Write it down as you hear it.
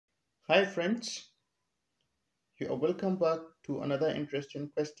Hi friends, you are welcome back to another interesting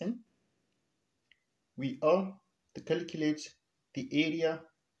question. We are to calculate the area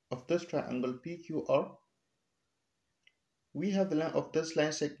of this triangle PQR. We have the length of this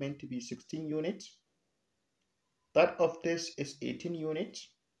line segment to be 16 units. That of this is 18 units.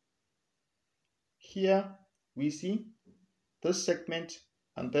 Here we see this segment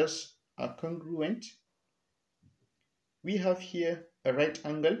and this are congruent. We have here a right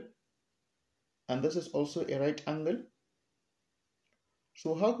angle and this is also a right angle.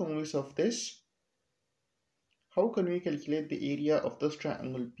 So how can we solve this? How can we calculate the area of this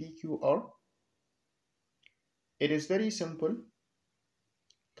triangle PQR? It is very simple.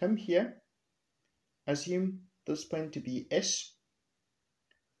 Come here, assume this point to be S.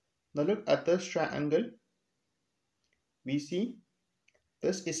 Now look at this triangle. We see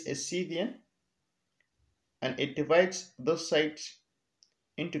this is a cVN and it divides those sides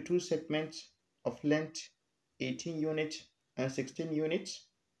into two segments of length 18 units and 16 units.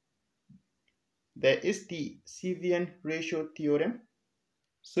 There is the cVN ratio theorem.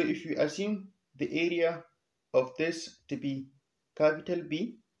 So if you assume the area of this to be capital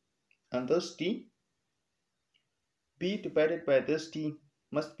B and this D, B divided by this D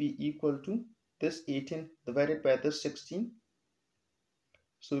must be equal to this 18 divided by this 16.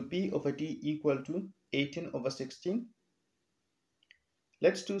 So B over D equal to 18 over 16.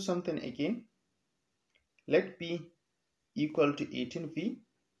 Let's do something again. Let B equal to 18V.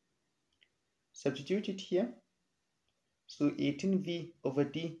 Substitute it here. So 18V over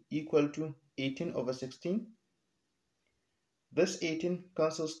D equal to 18 over 16. This 18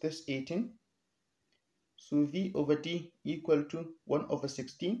 cancels this 18. So V over D equal to 1 over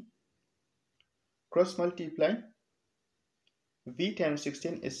 16. Cross multiply. V times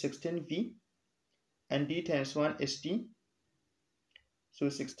 16 is 16V and D times 1 is D. So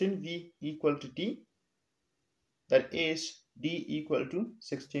 16V equal to D. That is D equal to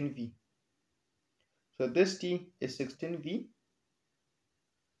 16V. So this D is 16V.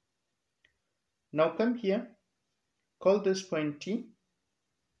 Now come here. Call this point T.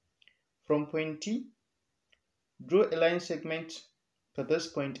 From point T, draw a line segment to this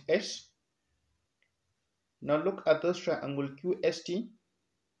point S. Now look at this triangle QST.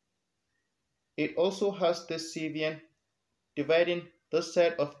 It also has this cVN dividing this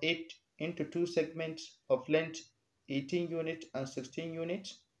side of it into two segments of length 18 units and 16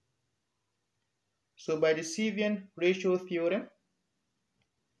 units. So by the cVN ratio theorem,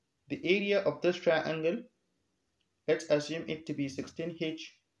 the area of this triangle, let's assume it to be 16H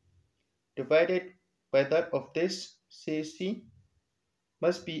divided by that of this, say C,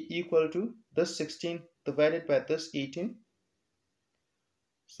 must be equal to this 16 divided by this 18.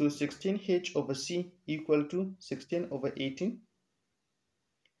 So 16H over C equal to 16 over 18.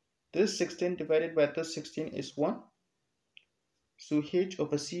 This 16 divided by this 16 is 1. So H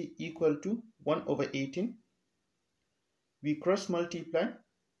over C equal to 1 over 18. We cross multiply.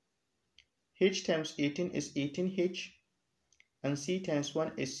 H times 18 is 18H and C times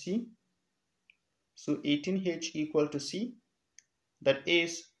 1 is C. So 18H equal to C. That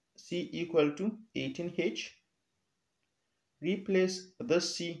is C equal to 18H. Replace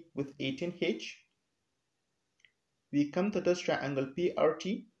this C with 18H. We come to this triangle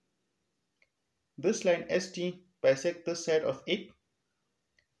PRT. This line ST bisects this side of it.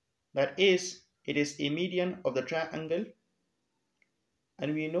 That is, it is a median of the triangle.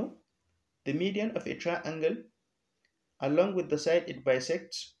 And we know the median of a triangle, along with the side it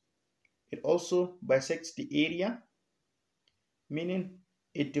bisects, it also bisects the area, meaning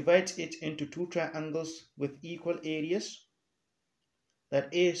it divides it into two triangles with equal areas.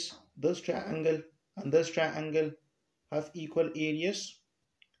 That is, this triangle and this triangle have equal areas.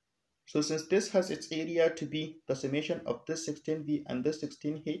 So since this has its area to be the summation of this 16V and this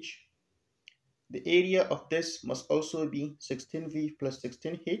 16H, the area of this must also be 16V plus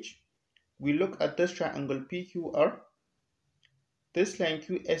 16H. We look at this triangle PQR. This line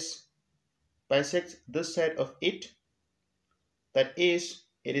QS bisects this side of it. That is,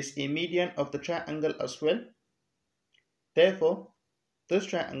 it is a median of the triangle as well. Therefore, this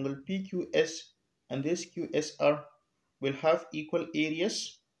triangle PQS and this QSR will have equal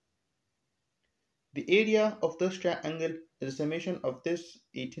areas. The area of this triangle is the summation of this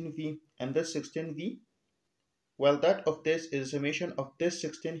 18V and this 16V, while that of this is the summation of this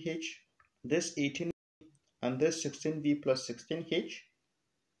 16H, this 18V and this 16V plus 16H.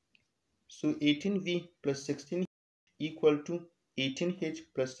 So 18V plus 16H equal to 18H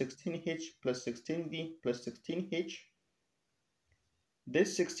plus 16H plus 16V plus 16H.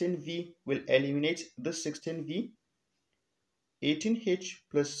 This 16V will eliminate this 16V. 18h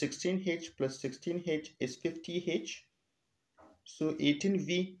plus 16h plus 16h is 50h. So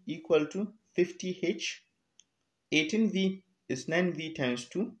 18v equal to 50h. 18v is 9v times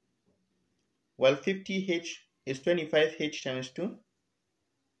 2, while 50h is 25h times 2.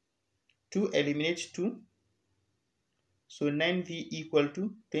 2 eliminates 2, so 9v equal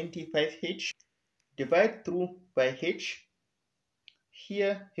to 25h. Divide through by h.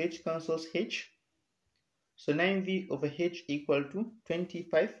 Here h cancels h, so 9v over h equal to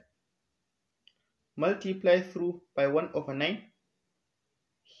 25. Multiply through by 1 over 9.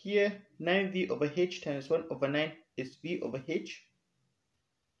 Here 9v over h times 1 over 9 is v over h,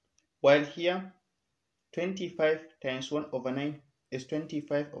 while here 25 times 1 over 9 is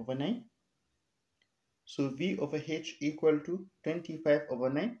 25 over 9. So v over h equal to 25 over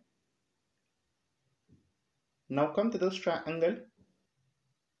 9. Now come to this triangle.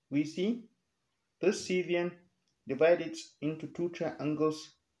 We see this CVN divided into two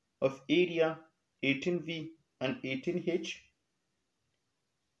triangles of area 18v and 18h.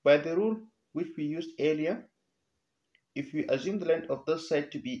 By the rule which we used earlier, if we assume the length of this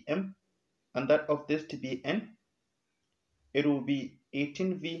side to be m and that of this to be n, it will be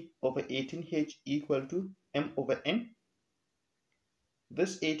 18v over 18h equal to m over n.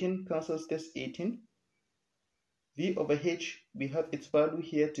 This 18 cancels this 18. V over h, we have its value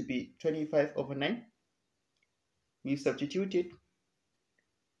here to be 25 over 9. We substitute it.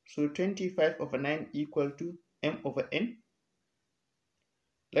 So 25 over 9 equal to m over n.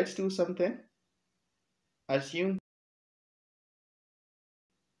 Let's do something. Assume,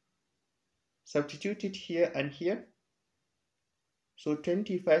 substitute it here and here. So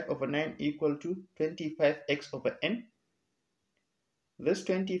 25 over 9 equal to 25x over n. This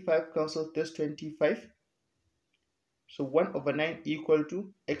 25 cancels this 25. So 1 over 9 equal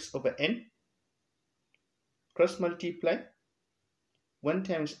to x over n. Cross multiply. 1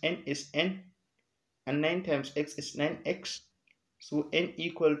 times n is n, and 9 times x is 9x. So n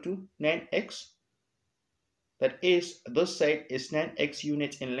equal to 9x. That is, this side is 9x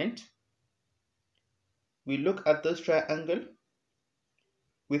units in length. We look at this triangle.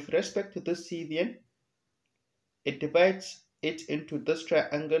 With respect to this CVN, it divides it into this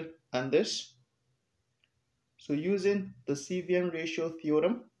triangle and this. So using the CVN ratio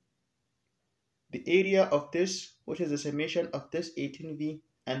theorem, the area of this, which is the summation of this 18v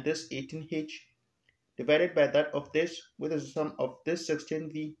and this 18h, divided by that of this, which is the sum of this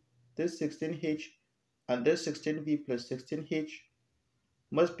 16v, this 16h, and this 16v plus 16h,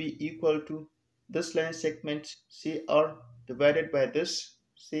 must be equal to this line segment CR divided by this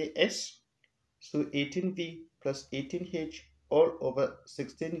CS. So 18v plus 18h all over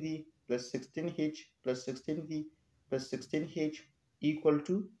 16v plus 16h plus 16v plus 16h equal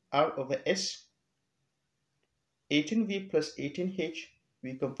to R over S. 18v plus 18h,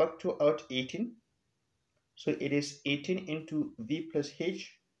 we can factor out 18. So it is 18 into v plus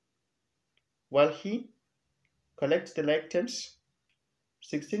h. While he collects the like terms,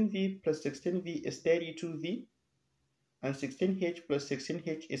 16v plus 16v is 32v, and 16h plus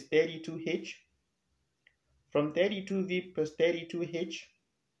 16h is 32h. From 32v plus 32h,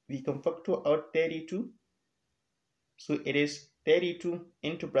 we can factor out 32. So it is 32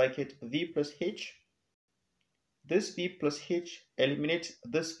 into bracket v plus h. This v plus h eliminates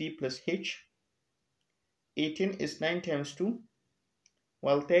this v plus h. 18 is 9 times 2,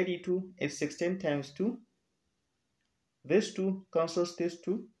 while 32 is 16 times 2. This 2 cancels this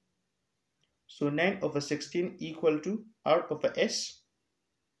 2. So 9 over 16 equal to R over S.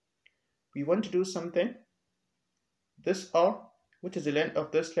 We want to do something. This R, which is the length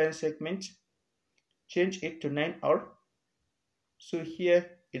of this line segment, change it to 9R. So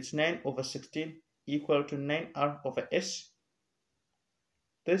here it's 9 over 16 equal to 9R over S.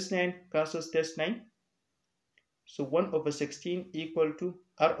 This 9 cancels this 9. So 1 over 16 equal to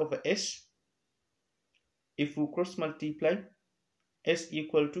R over S. If we cross multiply, S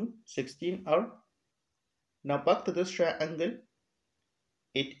equal to 16R. Now back to this triangle.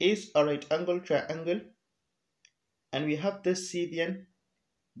 It is a right angle triangle, and we have this CVN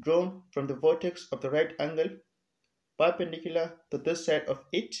drawn from the vertex of the right angle perpendicular to this side of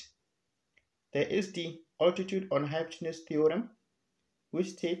it. There is the altitude on hypotenuse theorem,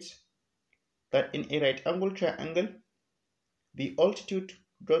 which states that in a right angle triangle, the altitude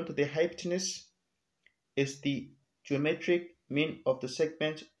drawn to the hypotenuse is the geometric mean of the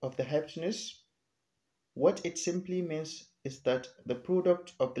segment of the hypotenuse. What it simply means is that the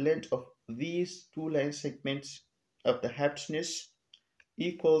product of the length of these two line segments of the hypotenuse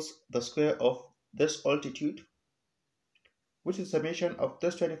equals the square of this altitude, which is summation of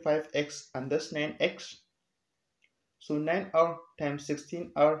this 25x and this 9x. So 9r times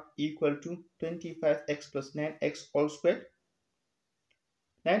 16r equal to 25x plus 9x all squared.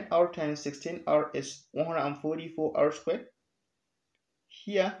 9r times 16r is 144r squared.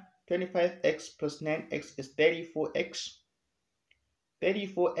 Here 25x plus 9x is 34x.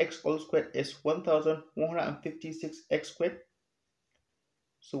 34x all squared is 1156x squared.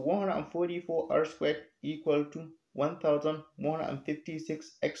 So 144r squared equal to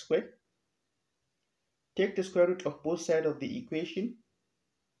 1156x squared. Take the square root of both sides of the equation.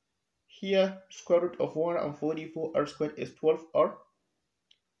 Here square root of 144r squared is 12r,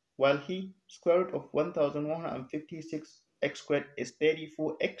 while here square root of 1156x squared is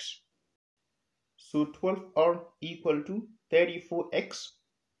 34x. So 12r equal to 34x.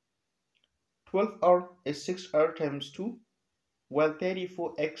 12r is 6r times 2, while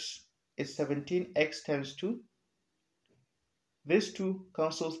 34x is 17x times 2. This 2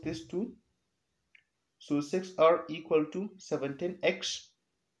 cancels this 2. So 6r equal to 17x.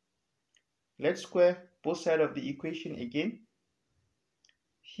 Let's square both sides of the equation again.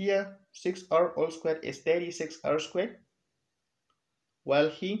 Here 6r all squared is 36r squared, while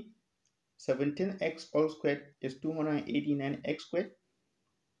here 17x all squared is 289x squared.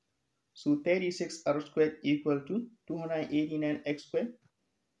 So 36r squared equal to 289x squared.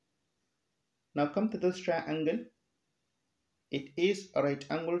 Now come to this triangle. It is a right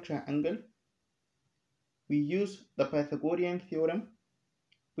angle triangle. We use the Pythagorean theorem,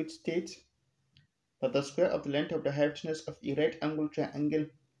 which states that the square of the length of the hypotenuse of a right angle triangle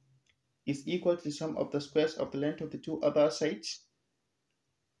is equal to the sum of the squares of the length of the two other sides.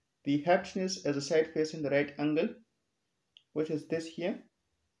 The hypotenuse is the side facing the right angle, which is this here.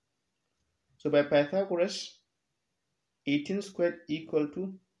 So by Pythagoras, 18 squared equal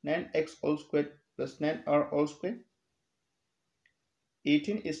to 9x all squared plus 9r all squared.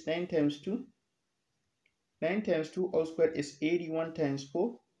 18 is 9 times 2. 9 times 2 all squared is 81 times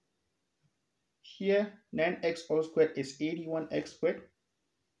 4. Here 9x all squared is 81x squared,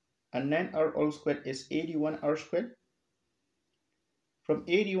 and 9r all squared is 81r squared. From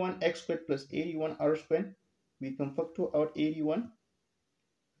 81x squared plus 81r squared, we can factor out 81.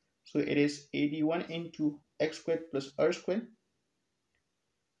 So it is 81 into x squared plus r squared.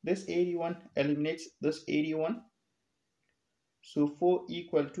 This 81 eliminates this 81. So 4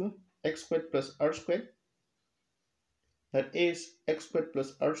 equal to x squared plus r squared. That is x squared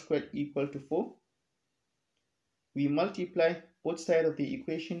plus r squared equal to 4. We multiply both sides of the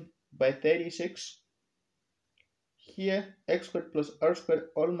equation by 36. Here x squared plus r squared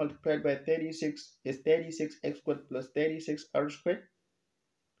all multiplied by 36 is 36x squared plus 36r squared,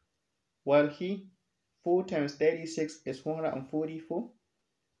 while here 4 times 36 is 144.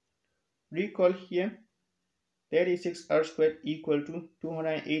 Recall here 36r squared equal to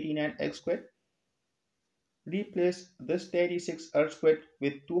 289x squared. Replace this 36r squared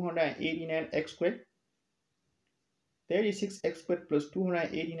with 289x squared. 36x squared plus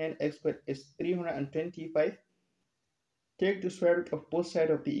 289x squared is 325. Take the square root of both sides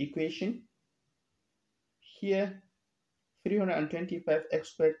of the equation. Here 325x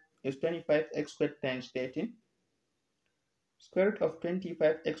squared is 25x squared times 13. Square root of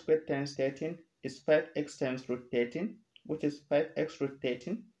 25x squared times 13 is 5x times root 13, which is 5x root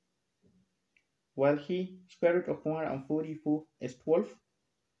 13. While here square root of 144 is 12.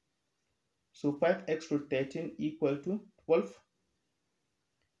 So 5x root 13 equal to 12.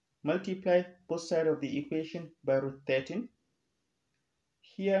 Multiply both sides of the equation by root 13.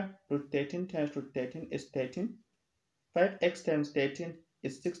 Here root 13 times root 13 is 13. 5x times 13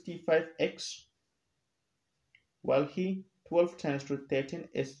 is 65x. While here 12 times root 13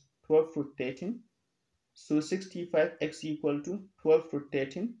 is 12 root 13. So 65x equal to 12 root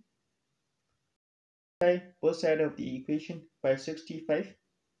 13. Multiply both sides of the equation by 65.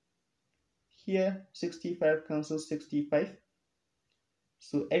 Here 65 cancels 65.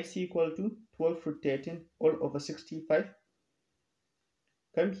 So x equal to 12 root 13 all over 65.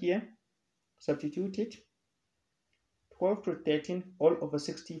 Come here, substitute it. 12 root 13 all over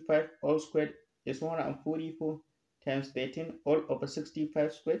 65 all squared is 144 times 13 all over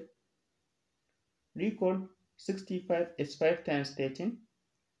 65 squared. Recall 65 is 5 times 13.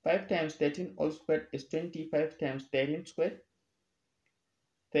 5 times 13 all squared is 25 times 13 squared.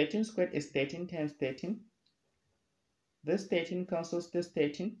 13 squared is 13 times 13. This 13 cancels this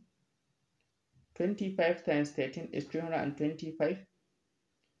 13. 25 times 13 is 325.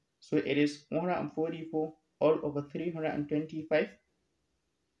 So it is 144 all over 325.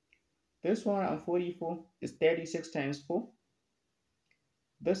 This 144 is 36 times 4.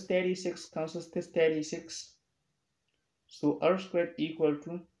 This 36 cancels this 36. So r squared equal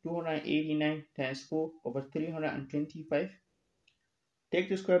to 289 times 4 over 325. Take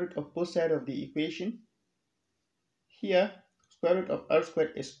the square root of both sides of the equation. Here, square root of r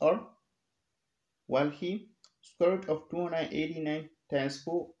squared is r, while here, square root of 289 times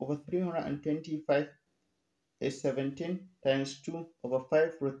 4 over 325 is 17 times 2 over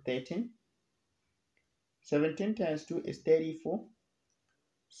 5 root 13. 17 times 2 is 34.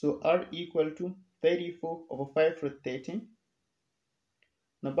 So r equal to 34 over 5 root 13.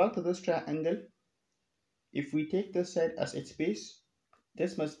 Now back to this triangle. If we take this side as its base,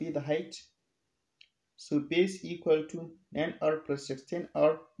 this must be the height. So base equal to 9r plus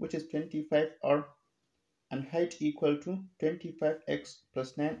 16r, which is 25r, and height equal to 25x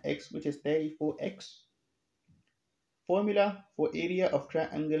plus 9x, which is 34x. Formula for area of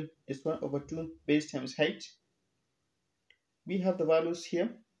triangle is 1 over 2 base times height. We have the values here.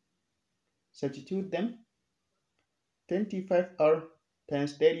 Substitute them. 25r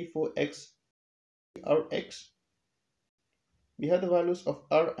times 34x, rx. We have the values of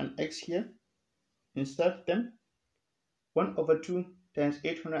r and x here. Insert them. 1 over 2 times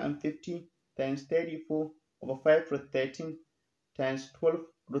 850 times 34 over 5 root 13 times 12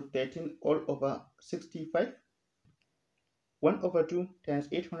 root 13 all over 65. 1 over 2 times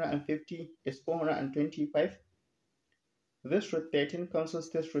 850 is 425. This root 13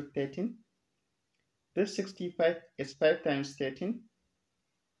 cancels this root 13. This 65 is 5 times 13.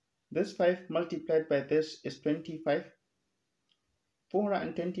 This 5 multiplied by this is 25.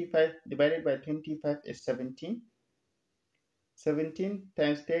 425 divided by 25 is 17. 17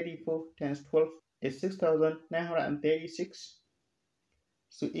 times 34 times 12 is 6,936.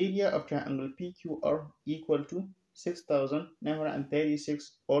 So area of triangle PQR equal to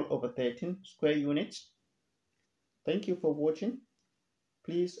 6,936 all over 13 square units. Thank you for watching.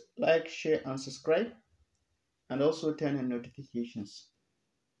 Please like, share and subscribe, and also turn on notifications.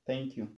 Thank you.